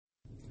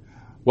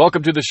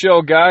Welcome to the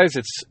show, guys.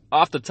 It's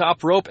Off the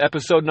Top Rope,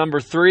 episode number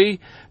 3.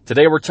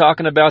 Today we're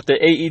talking about the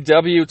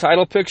AEW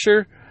title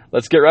picture.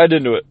 Let's get right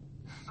into it.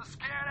 Let's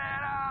get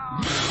it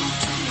on.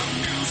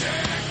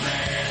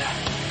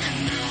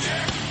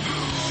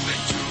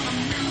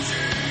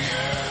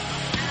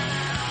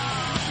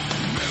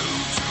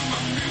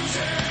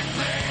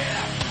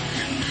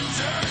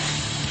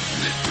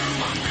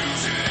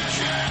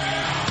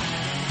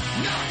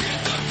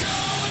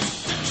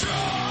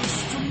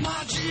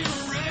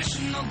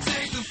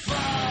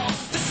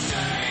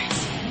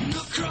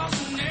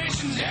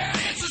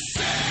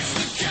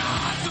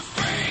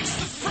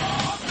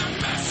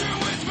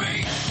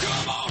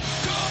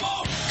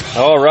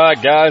 All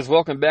right, guys,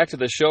 welcome back to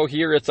the show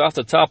here. It's Off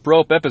the Top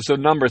Rope, episode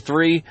number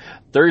 3,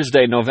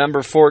 Thursday, November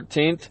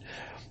 14th.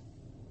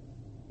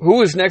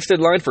 Who is next in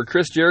line for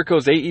Chris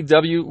Jericho's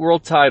AEW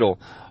World Title?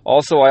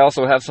 I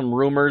also have some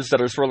rumors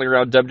that are swirling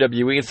around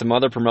WWE and some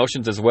other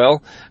promotions as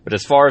well. But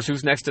as far as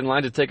who's next in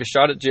line to take a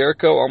shot at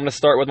Jericho, I'm going to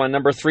start with my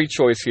number 3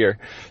 choice here.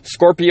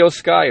 Scorpio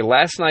Sky.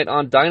 Last night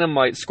on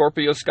Dynamite,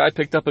 Scorpio Sky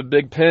picked up a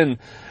big pin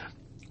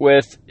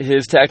with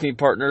his tag team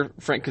partner,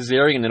 Frank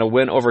Kazarian, in a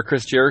win over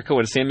Chris Jericho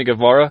and Sammy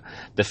Guevara,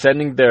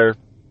 defending their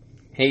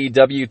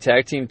AEW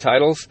tag team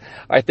titles.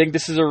 I think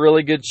this is a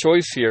really good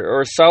choice here,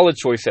 or a solid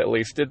choice at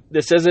least.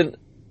 This isn't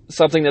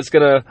something that's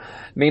going to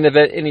main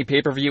event any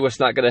pay-per-view. It's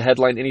not going to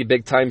headline any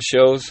big-time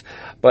shows,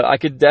 but I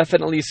could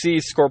definitely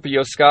see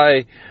Scorpio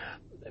Sky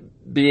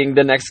being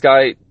the next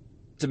guy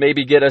to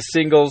maybe get a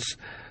singles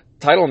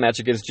title match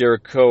against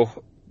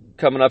Jericho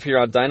coming up here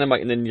on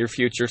Dynamite in the near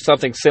future.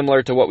 Something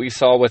similar to what we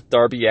saw with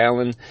Darby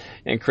Allin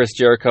and Chris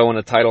Jericho in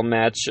a title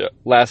match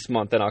last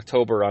month in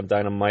October on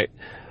Dynamite.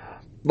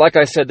 Like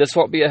I said, this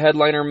won't be a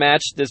headliner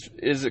match. This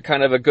is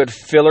kind of a good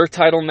filler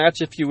title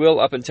match, if you will,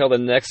 up until the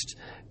next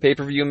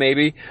pay-per-view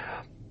maybe.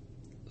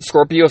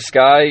 Scorpio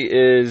Sky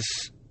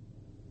is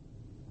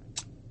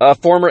a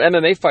former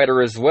MMA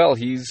fighter as well.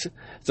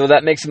 So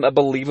that makes him a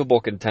believable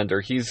contender.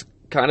 He's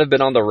kind of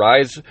been on the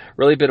rise,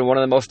 really been one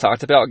of the most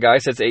talked about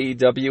guys since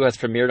AEW has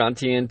premiered on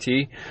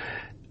TNT.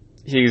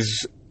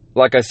 He's,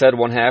 like I said,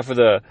 one half of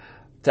the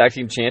tag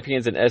team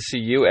champions in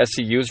SCU.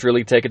 SCU's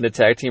really taken the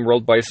tag team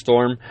world by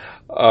storm.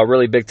 A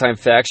really big time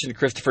faction.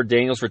 Christopher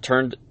Daniels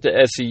returned to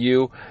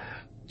SCU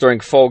during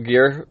Full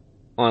Gear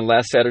on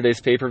last Saturday's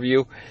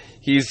pay-per-view.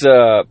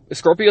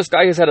 Scorpio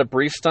Sky has had a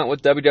brief stunt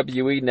with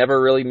WWE,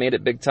 never really made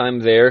it big time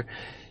there.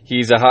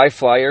 He's a high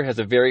flyer, has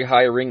a very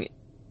high in-ring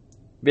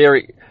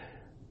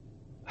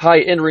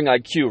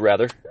IQ,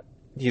 rather.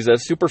 He's a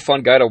super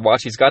fun guy to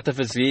watch. He's got the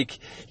physique,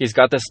 he's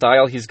got the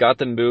style, he's got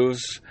the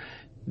moves.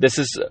 This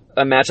is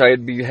a match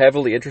I'd be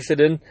heavily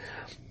interested in.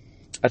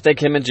 I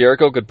think him and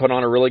Jericho could put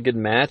on a really good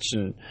match,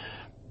 and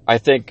I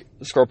think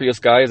Scorpio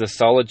Sky is a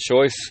solid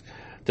choice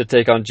to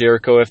take on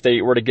Jericho if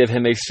they were to give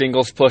him a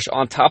singles push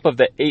on top of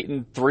the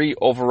 8-3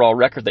 overall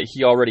record that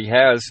he already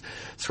has.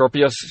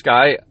 Scorpio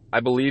Sky,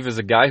 I believe, is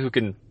a guy who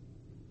can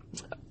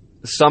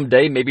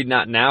someday, maybe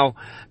not now,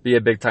 be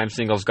a big-time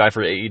singles guy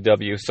for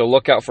AEW. So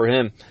look out for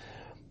him.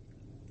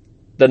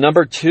 The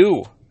number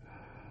 2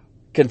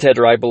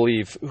 contender, I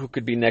believe, who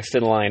could be next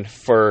in line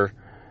for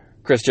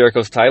Chris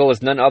Jericho's title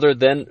is none other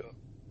than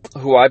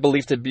who I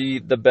believe to be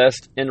the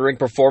best in-ring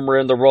performer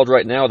in the world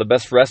right now, the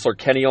best wrestler,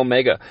 Kenny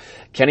Omega.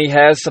 Kenny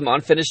has some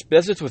unfinished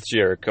business with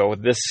Jericho.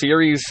 This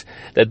series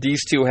that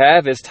these two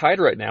have is tied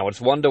right now. It's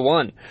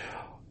 1-1.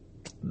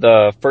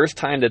 The first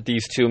time that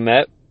these two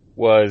met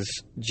was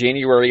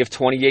January of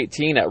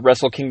 2018 at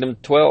Wrestle Kingdom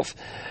 12.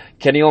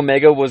 Kenny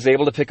Omega was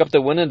able to pick up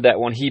the win in that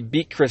one. He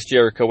beat Chris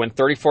Jericho in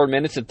 34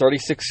 minutes and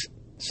 36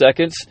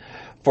 seconds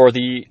for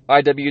the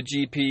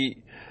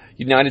IWGP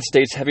United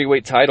States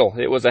Heavyweight title.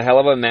 It was a hell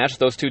of a match.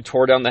 Those two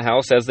tore down the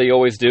house, as they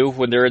always do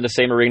when they're in the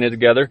same arena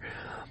together.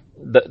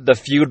 The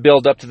feud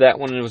built up to that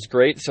one, and it was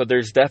great. So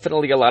there's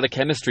definitely a lot of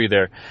chemistry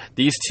there.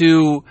 These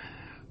two,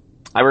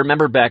 I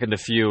remember back in the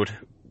feud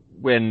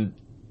when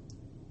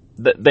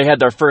they had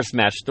their first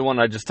match, the one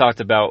I just talked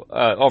about,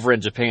 over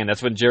in Japan.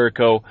 That's when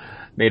Jericho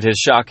made his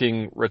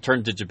shocking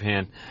return to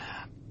Japan.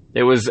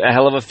 It was a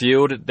hell of a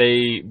feud.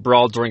 They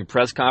brawled during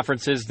press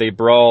conferences. They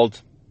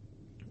brawled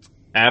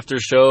after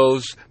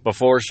shows,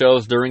 before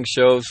shows, during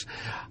shows.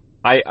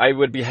 I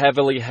would be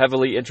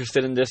heavily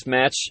interested in this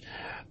match.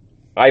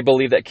 I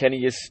believe that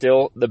Kenny is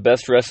still the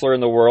best wrestler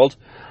in the world.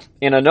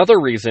 And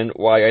another reason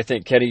why I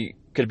think Kenny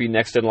could be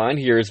next in line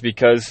here is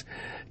because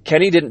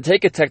Kenny didn't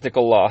take a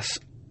technical loss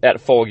at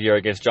Full Gear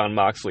against Jon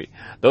Moxley.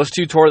 Those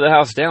two tore the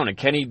house down, and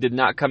Kenny did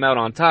not come out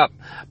on top.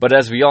 But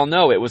as we all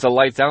know, it was a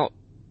lights out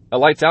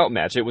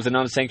match. It was an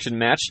unsanctioned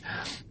match.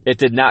 It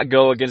did not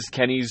go against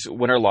Kenny's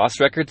win-or-loss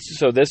record.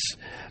 So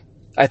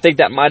I think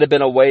that might have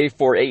been a way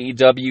for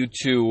AEW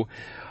to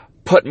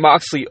put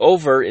Moxley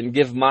over and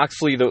give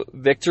Moxley the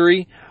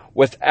victory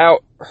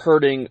without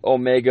hurting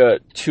Omega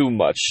too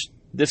much.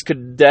 This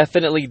could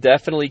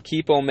definitely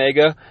keep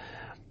Omega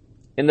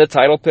in the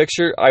title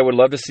picture. I would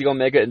love to see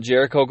Omega and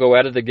Jericho go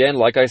at it again.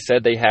 Like I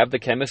said, they have the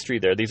chemistry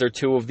there. These are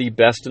two of the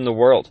best in the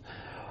world.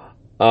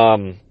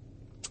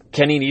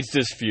 Kenny needs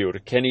this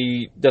feud.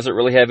 Kenny doesn't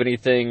really have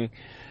anything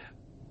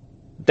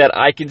that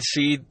I can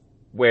see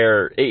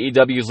where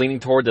AEW is leaning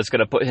toward that's going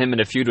to put him in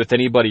a feud with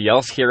anybody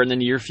else here in the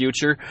near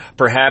future.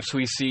 Perhaps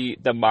we see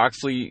the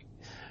Moxley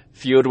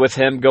feud with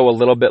him go a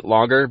little bit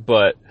longer,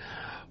 but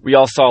we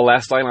all saw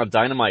last night on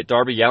Dynamite,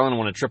 Darby Allin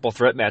won a triple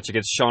threat match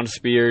against Shawn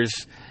Spears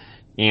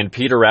and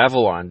Peter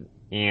Avalon.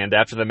 And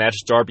after the match,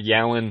 Darby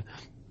Allin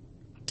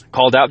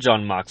called out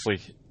Jon Moxley.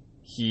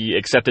 He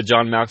accepted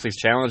Jon Moxley's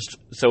challenge,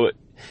 so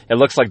it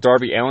looks like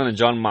Darby Allin and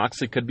Jon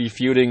Moxley could be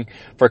feuding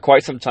for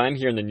quite some time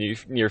here in the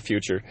near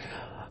future.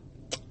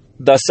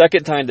 The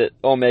second time that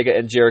Omega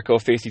and Jericho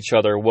faced each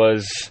other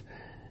was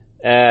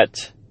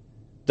at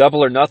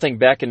Double or Nothing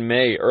back in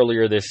May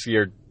earlier this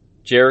year.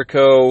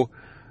 Jericho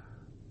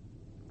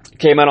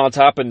came out on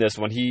top in this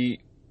one. He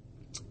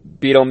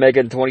beat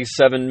Omega in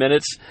 27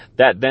 minutes.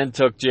 That then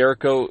took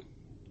Jericho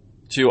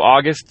to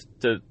August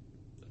to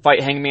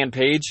fight Hangman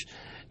Page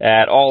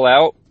at All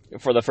Out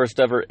for the first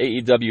ever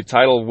AEW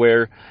title,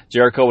 where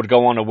Jericho would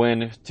go on to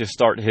win to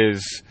start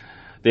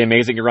the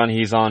amazing run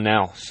he's on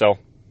now. So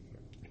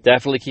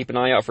definitely keep an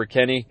eye out for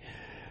Kenny.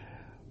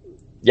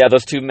 Yeah,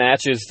 those two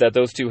matches that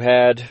those two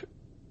had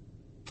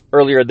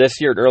earlier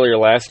this year and earlier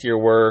last year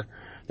were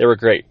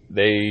great.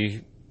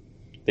 They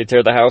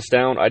tear the house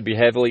down. I'd be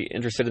heavily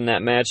interested in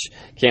that match.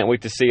 Can't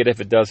wait to see it if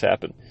it does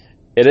happen.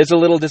 It is a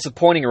little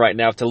disappointing right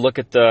now to look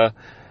at the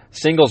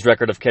singles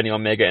record of Kenny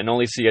Omega and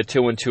only see a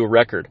 2-2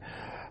 record.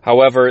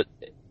 However,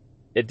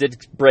 it did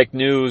break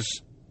news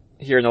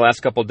here in the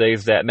last couple of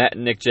days that Matt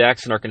and Nick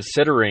Jackson are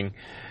considering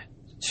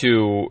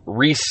to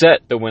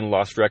reset the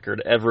win-loss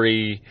record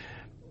every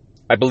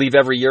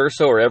year or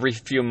so, or every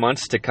few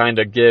months, to kind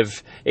of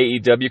give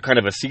AEW kind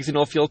of a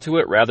seasonal feel to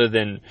it rather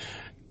than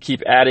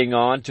keep adding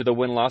on to the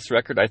win-loss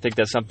record. I think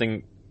that's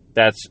something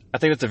I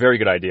think that's a very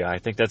good idea. I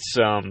think that's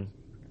the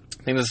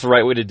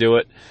right way to do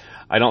it.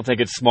 I don't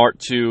think it's smart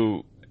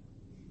to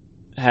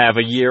have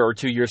a year or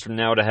 2 years from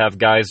now to have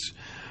guys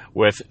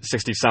with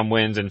 60-some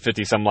wins and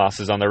 50-some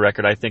losses on their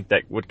record. I think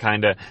that would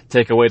kind of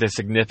take away the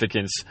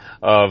significance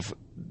of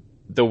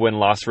the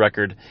win-loss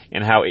record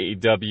and how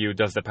AEW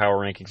does the power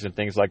rankings and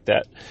things like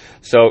that.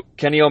 So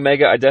Kenny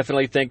Omega, I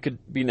definitely think could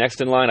be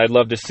next in line. I'd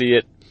love to see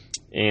it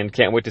and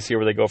can't wait to see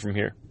where they go from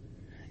here.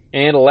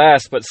 And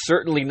last but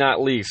certainly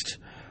not least,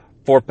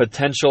 for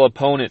potential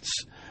opponents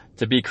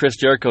to be Chris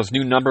Jericho's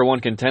new number one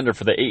contender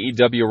for the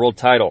AEW World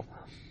title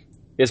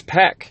is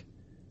Pac.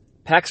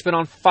 Pac's been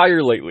on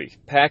fire lately.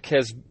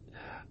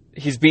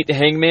 He's beat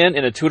Hangman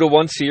in a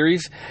 2-1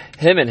 series.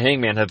 Him and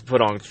Hangman have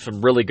put on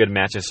some really good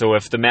matches. So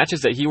if the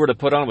matches that he were to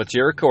put on with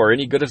Jericho are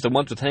any good as the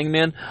ones with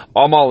Hangman,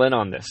 I'm all in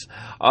on this.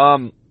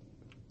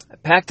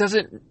 Pac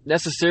doesn't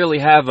necessarily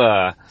have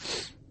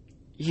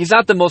he's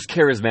not the most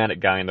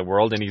charismatic guy in the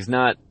world, and he's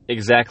not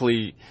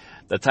exactly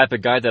the type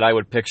of guy that I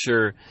would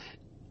picture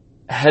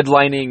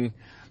headlining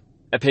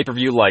a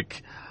pay-per-view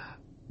like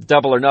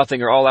Double or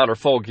Nothing or All Out or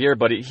Full Gear,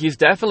 but he's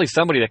definitely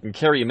somebody that can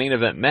carry a main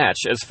event match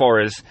as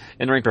far as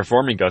in-ring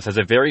performing goes. Has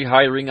a very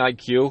high ring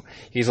IQ.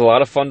 He's a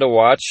lot of fun to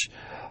watch.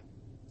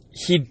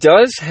 He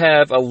does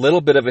have a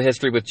little bit of a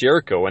history with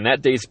Jericho, and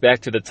that dates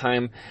back to the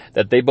time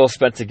that they both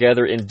spent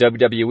together in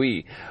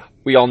WWE.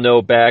 We all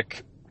know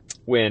back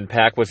when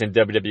Pac was in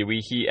WWE,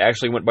 he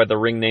actually went by the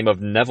ring name of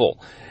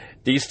Neville.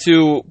 These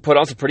two put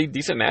on some pretty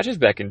decent matches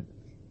back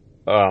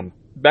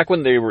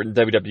when they were in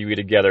WWE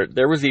together.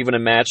 There was even a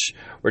match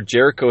where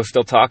Jericho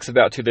still talks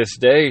about to this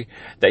day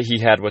that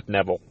he had with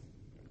Neville.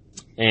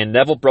 And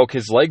Neville broke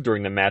his leg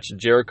during the match, and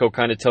Jericho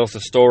kind of tells the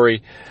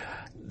story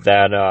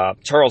that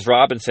Charles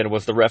Robinson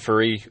was the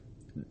referee,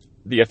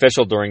 the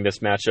official during this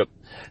matchup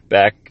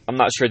back. I'm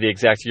not sure the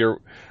exact year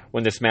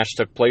when this match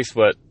took place,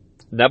 but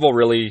Neville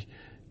really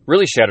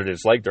shattered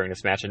his leg during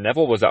this match, and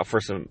Neville was out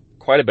for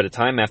quite a bit of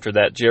time after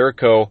that.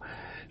 Jericho,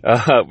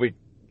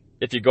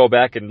 if you go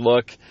back and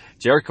look,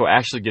 Jericho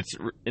actually gets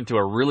into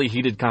a really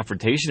heated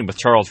confrontation with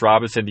Charles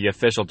Robinson, the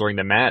official, during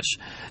the match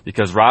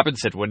because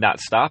Robinson would not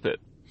stop it.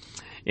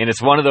 And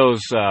it's one of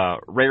those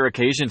rare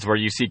occasions where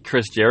you see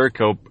Chris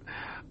Jericho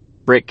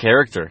break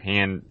character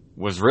and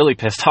was really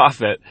pissed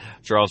off at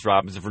Charles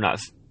Robinson for not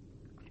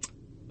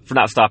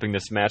stopping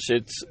this match.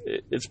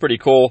 It's pretty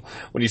cool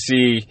when you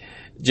see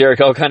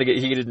Jericho kind of get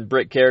heated and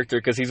break character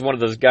because he's one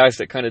of those guys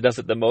that kind of does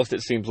it the most,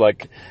 it seems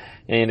like.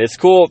 And it's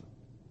cool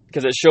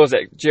because it shows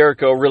that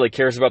Jericho really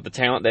cares about the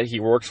talent that he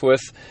works with.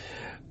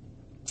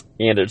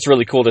 And it's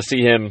really cool to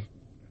see him,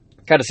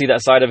 kind of see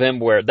that side of him,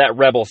 where that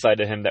rebel side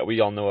of him that we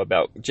all know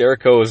about.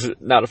 Jericho is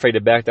not afraid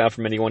to back down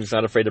from anyone. He's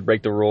not afraid to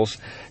break the rules.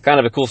 Kind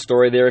of a cool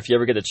story there. If you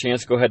ever get a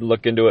chance, go ahead and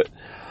look into it.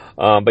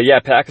 But yeah,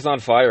 Pac is on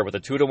fire with a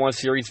 2-1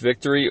 series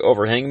victory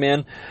over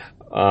Hangman.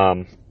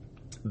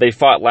 They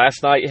fought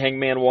last night.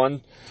 Hangman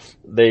won.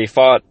 They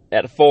fought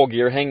at Full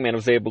Gear. Hangman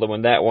was able to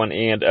win that one.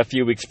 And a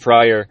few weeks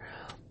prior,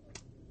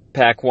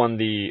 Pac won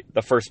the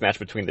first match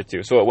between the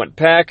two. So it went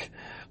Pac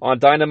on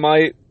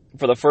Dynamite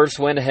for the first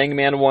win.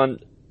 Hangman won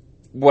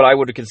what I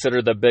would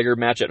consider the bigger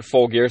match at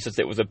Full Gear since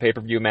it was a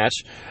pay-per-view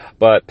match.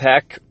 But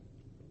Pac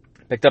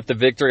picked up the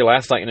victory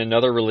last night in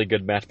another really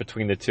good match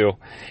between the two.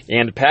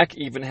 And Pac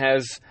even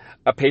has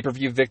a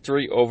pay-per-view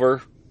victory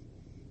over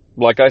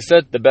like I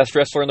said, the best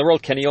wrestler in the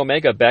world, Kenny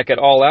Omega, back at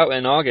All Out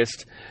in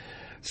August.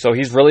 So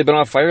he's really been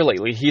on fire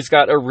lately. He's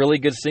got a really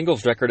good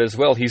singles record as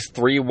well. He's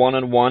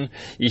 3-1-1.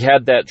 He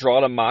had that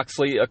draw to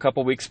Moxley a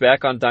couple weeks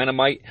back on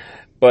Dynamite.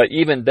 But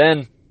even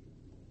then,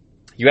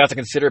 you have to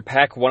consider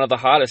Pac one of the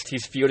hottest.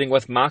 He's feuding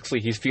with Moxley.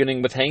 He's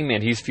feuding with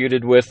Hangman. He's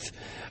feuded with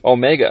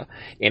Omega.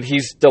 And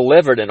he's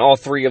delivered in all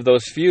three of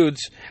those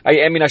feuds.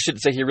 I mean, I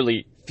shouldn't say he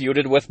really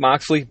feuded with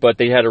Moxley, but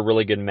they had a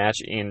really good match.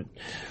 And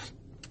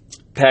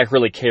Pac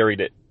really carried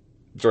it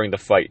during the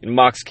fight. And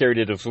Mox carried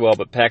it as well.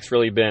 But Pac's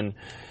really been...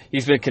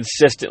 He's been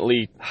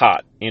consistently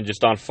hot and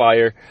just on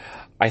fire.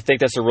 I think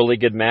that's a really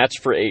good match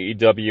for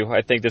AEW.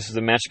 I think this is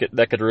a match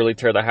that could really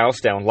tear the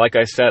house down. Like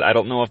I said, I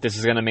don't know if this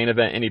is going to main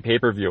event any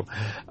pay-per-view.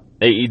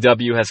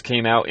 AEW has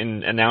came out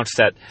and announced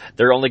that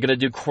they're only going to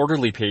do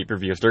quarterly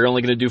pay-per-views. They're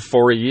only going to do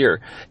 4 a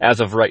year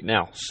as of right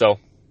now. So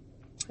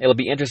it'll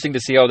be interesting to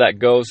see how that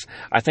goes.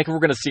 I think we're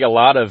going to see a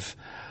lot of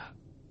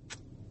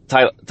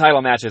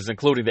title matches,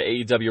 including the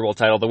AEW World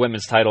Title, the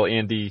Women's Title,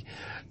 and the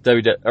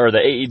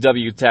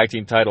AEW Tag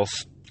Team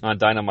titles on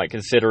Dynamite,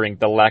 considering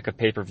the lack of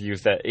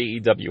pay-per-views that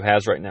AEW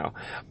has right now.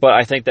 But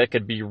I think that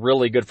could be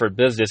really good for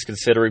business,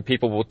 considering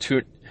people will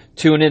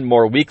tune in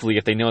more weekly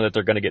if they know that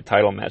they're going to get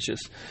title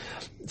matches.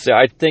 So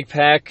I think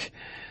Pac's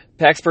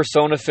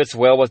persona fits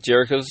well with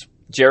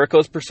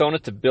Jericho's persona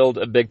to build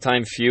a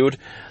big-time feud.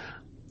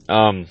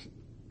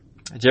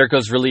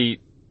 Jericho's really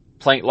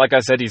playing, like I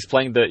said, he's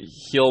playing the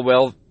heel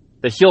role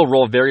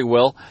very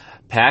well.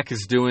 Pac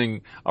is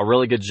doing a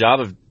really good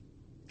job of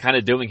kind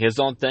of doing his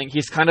own thing.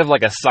 He's kind of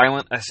like a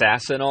silent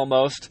assassin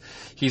almost.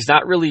 He's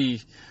not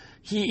really...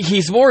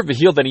 He's more of a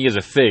heel than he is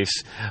a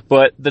face.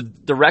 But the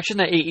direction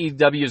that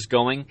AEW is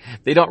going,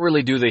 they don't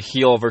really do the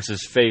heel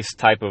versus face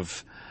type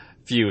of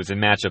feuds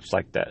and matchups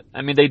like that.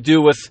 I mean, they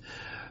do with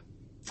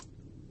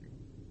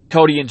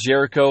Cody and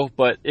Jericho,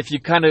 but if you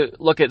kind of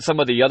look at some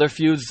of the other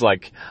feuds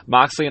like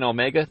Moxley and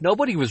Omega,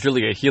 nobody was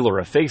really a heel or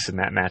a face in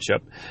that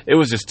matchup. It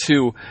was just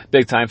two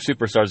big-time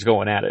superstars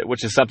going at it,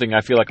 which is something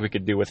I feel like we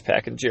could do with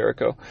Pac and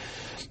Jericho.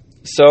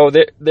 So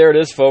there it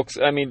is, folks.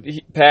 I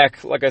mean,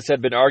 Pac, like I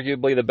said, been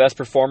arguably the best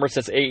performer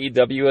since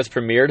AEW has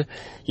premiered.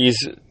 He's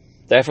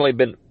definitely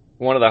been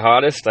one of the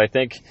hottest. I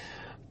think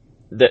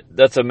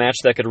that's a match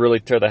that could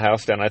really tear the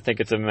house down. I think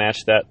it's a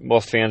match that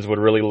most fans would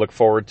really look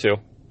forward to.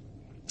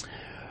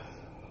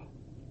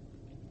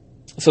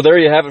 So there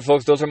you have it,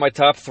 folks. Those are my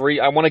top three.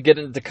 I want to get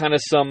into kind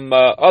of some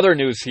other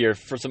news here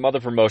for some other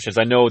promotions.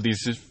 I know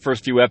these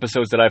first few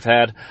episodes that I've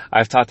had,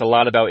 I've talked a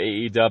lot about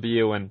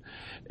AEW, and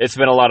it's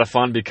been a lot of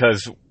fun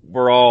because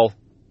we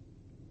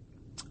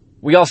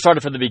all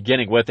started from the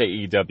beginning with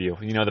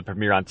AEW, you know, the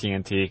premiere on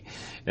TNT.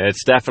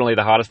 It's definitely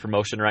the hottest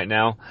promotion right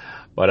now,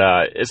 but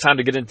it's time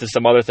to get into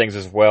some other things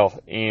as well.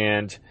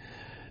 And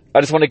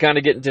I just want to kind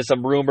of get into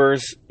some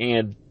rumors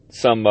and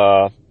some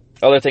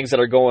other things that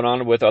are going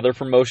on with other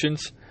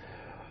promotions.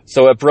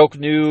 So it broke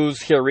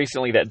news here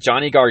recently that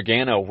Johnny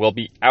Gargano will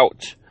be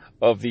out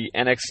of the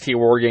NXT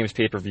War Games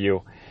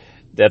pay-per-view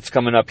that's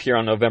coming up here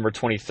on November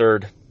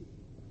 23rd.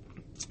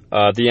 The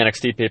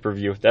NXT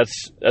pay-per-view.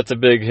 That's a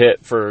big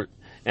hit for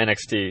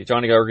NXT.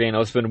 Johnny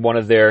Gargano's been one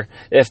of their,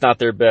 if not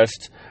their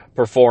best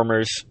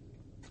performers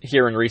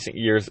here in recent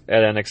years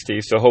at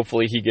NXT. So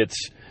hopefully he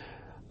gets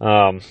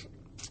well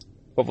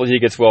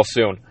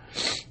soon.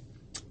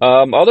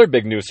 Other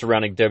big news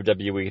surrounding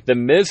WWE. The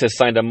Miz has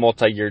signed a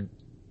multi-year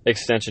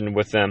extension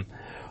with them.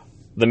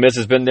 The Miz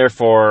has been there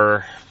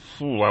for,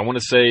 I want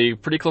to say,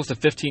 pretty close to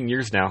 15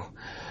 years now.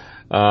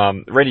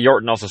 Randy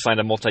Orton also signed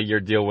a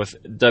multi-year deal with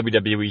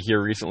WWE here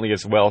recently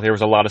as well. There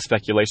was a lot of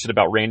speculation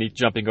about Randy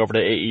jumping over to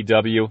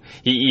AEW.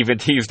 He even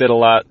teased it a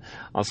lot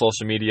on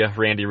social media.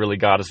 Randy really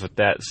got us with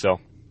that. So,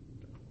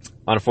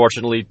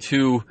 unfortunately,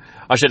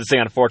 I shouldn't say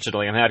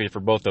unfortunately, I'm happy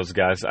for both those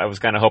guys. I was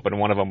kind of hoping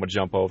one of them would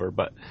jump over,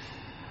 but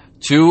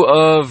two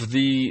of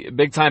the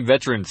big-time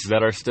veterans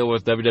that are still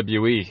with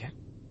WWE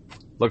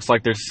looks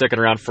like they're sticking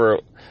around for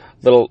a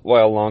little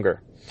while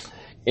longer.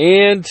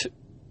 And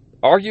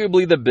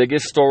arguably the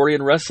biggest story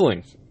in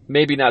wrestling.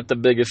 Maybe not the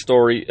biggest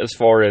story as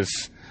far as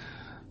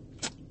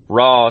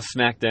Raw,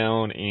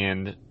 SmackDown,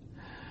 and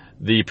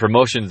the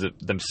promotions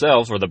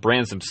themselves, or the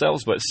brands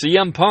themselves, but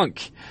CM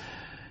Punk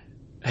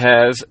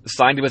has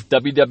signed with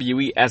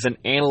WWE as an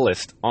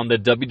analyst on the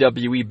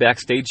WWE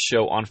Backstage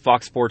show on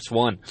Fox Sports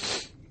 1.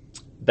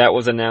 That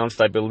was announced,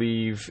 I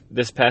believe,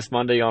 this past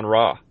Monday on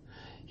Raw.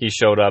 He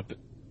showed up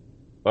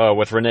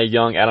with Renee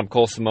Young, Adam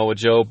Cole, Samoa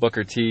Joe,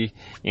 Booker T,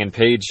 and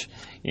Paige,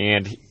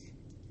 and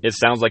it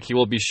sounds like he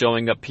will be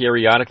showing up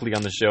periodically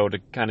on the show to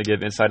kind of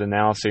give inside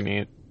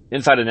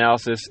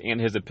analysis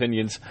and his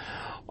opinions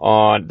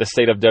on the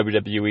state of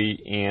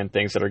WWE and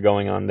things that are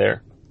going on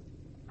there.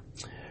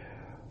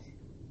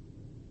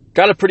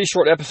 Got a pretty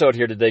short episode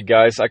here today,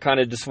 guys. I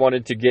kind of just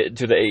wanted to get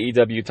into the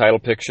AEW title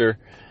picture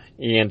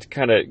and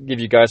kind of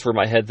give you guys where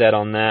my head's at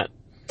on that.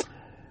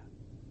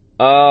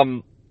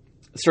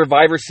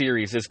 Survivor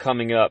Series is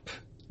coming up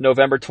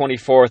November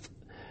 24th.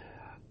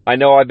 I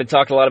know I've been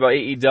talking a lot about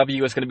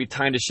AEW. It's going to be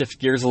time to shift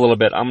gears a little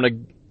bit. I'm going to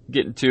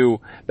get into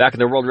back in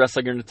the World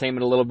Wrestling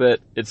Entertainment a little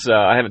bit. It's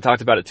I haven't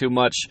talked about it too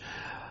much.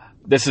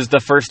 This is the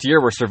first year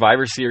where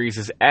Survivor Series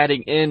is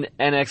adding in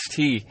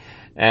NXT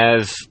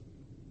as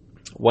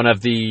one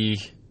of the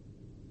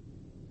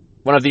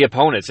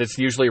opponents. It's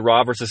usually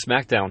Raw versus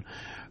SmackDown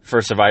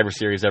for Survivor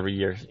Series every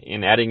year.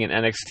 And adding in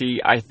NXT,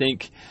 I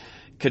think,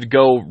 could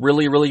go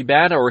really, really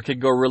bad, or it could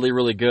go really,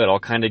 really good. I'll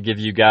kind of give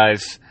you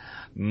guys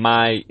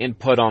my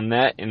input on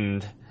that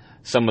and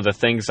some of the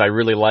things I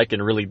really like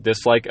and really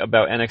dislike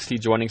about NXT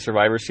joining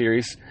Survivor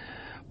Series.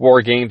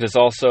 War Games is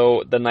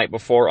also the night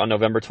before on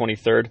November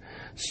 23rd.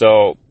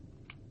 So,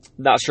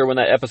 not sure when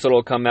that episode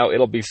will come out.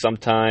 It'll be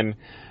sometime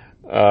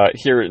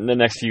here in the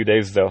next few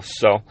days, though.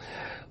 So,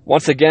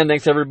 once again,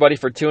 thanks everybody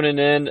for tuning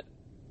in.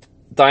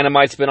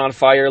 Dynamite's been on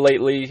fire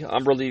lately.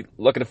 I'm really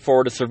looking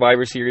forward to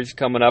Survivor Series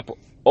coming up.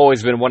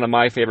 Always been one of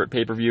my favorite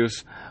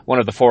pay-per-views. One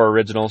of the 4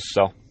 originals,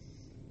 so.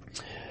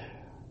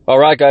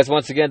 Alright, guys,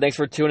 once again, thanks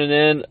for tuning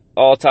in.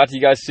 I'll talk to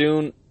you guys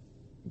soon.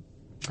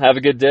 Have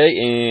a good day,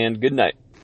 and good night.